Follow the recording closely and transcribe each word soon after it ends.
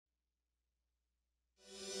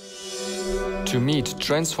To meet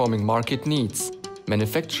transforming market needs,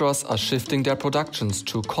 manufacturers are shifting their productions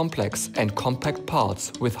to complex and compact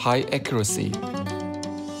parts with high accuracy.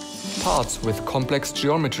 Parts with complex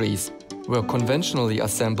geometries were conventionally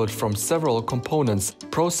assembled from several components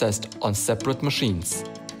processed on separate machines.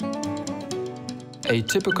 A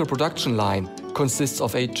typical production line consists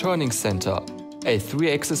of a turning center, a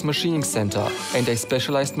 3-axis machining center, and a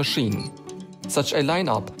specialized machine. Such a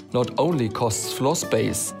lineup not only costs floor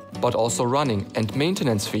space, but also running and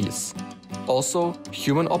maintenance fees. Also,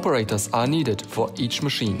 human operators are needed for each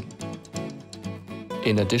machine.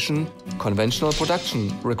 In addition, conventional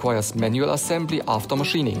production requires manual assembly after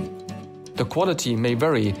machining. The quality may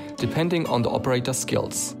vary depending on the operator's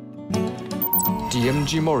skills.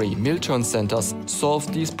 MORI mill turn centers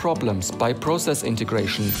solve these problems by process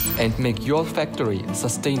integration and make your factory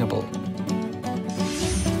sustainable.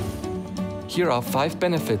 Here are 5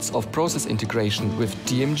 benefits of process integration with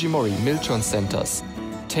MORI mill turn centers,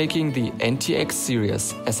 taking the NTX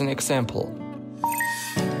series as an example.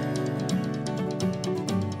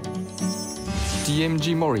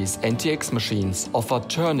 MORI's NTX machines offer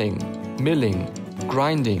turning, milling,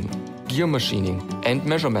 grinding, gear machining and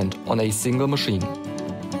measurement on a single machine.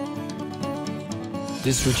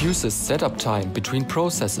 This reduces setup time between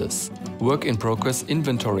processes, work-in-progress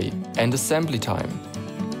inventory and assembly time.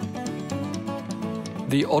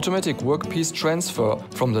 The automatic workpiece transfer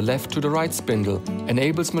from the left to the right spindle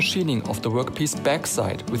enables machining of the workpiece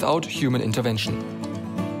backside without human intervention.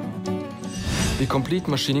 The complete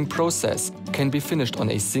machining process can be finished on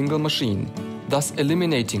a single machine, thus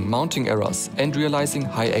eliminating mounting errors and realizing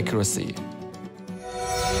high accuracy.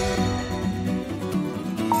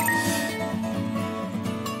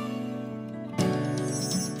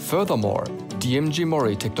 Furthermore,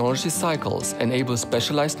 MORI technology cycles enable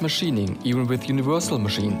specialized machining even with universal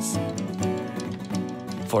machines.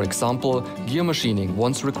 For example, gear machining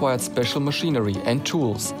once required special machinery and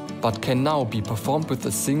tools, but can now be performed with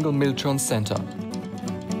a single mill turn center.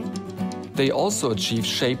 They also achieve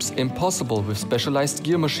shapes impossible with specialized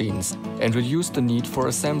gear machines and reduce the need for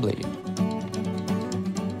assembly.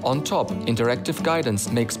 On top, interactive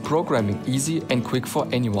guidance makes programming easy and quick for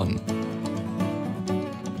anyone.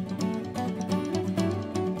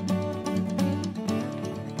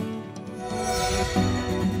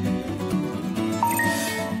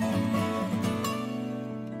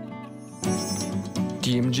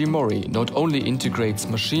 MORI not only integrates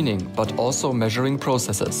machining but also measuring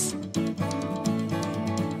processes.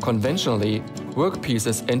 Conventionally,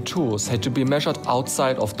 workpieces and tools had to be measured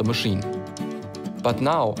outside of the machine. But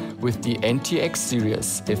now, with the NTX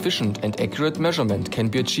series, efficient and accurate measurement can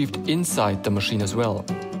be achieved inside the machine as well.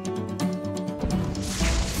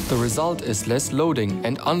 The result is less loading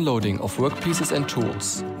and unloading of workpieces and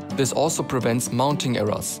tools. This also prevents mounting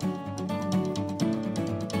errors.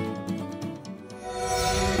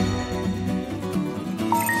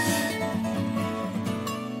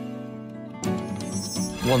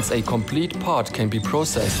 Once a complete part can be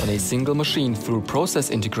processed on a single machine through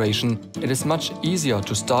process integration, it is much easier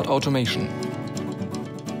to start automation.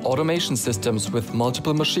 Automation systems with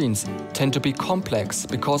multiple machines tend to be complex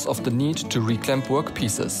because of the need to reclamp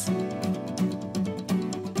workpieces.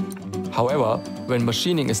 However, when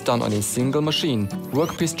machining is done on a single machine,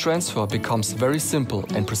 workpiece transfer becomes very simple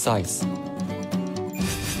and precise.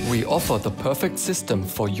 We offer the perfect system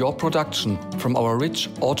for your production from our rich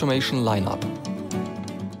automation lineup.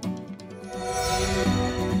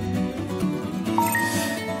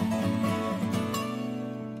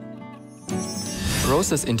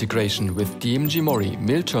 Process integration with MORI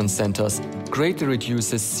mill turn centers greatly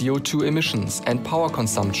reduces CO2 emissions and power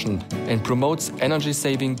consumption and promotes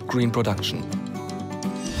energy-saving green production.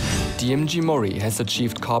 MORI has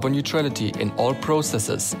achieved carbon neutrality in all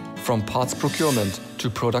processes, from parts procurement to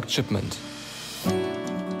product shipment.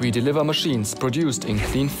 We deliver machines produced in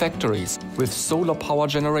clean factories with solar power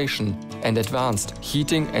generation and advanced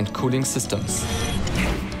heating and cooling systems.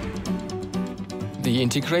 The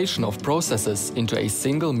integration of processes into a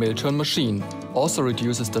single mill turn machine also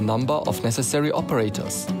reduces the number of necessary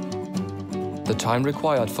operators. The time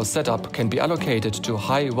required for setup can be allocated to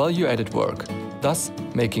high value-added work, thus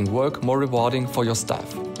making work more rewarding for your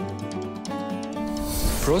staff.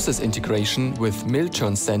 Process integration with mill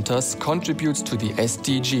turn centers contributes to the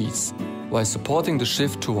SDGs, while supporting the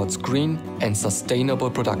shift towards green and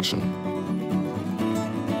sustainable production.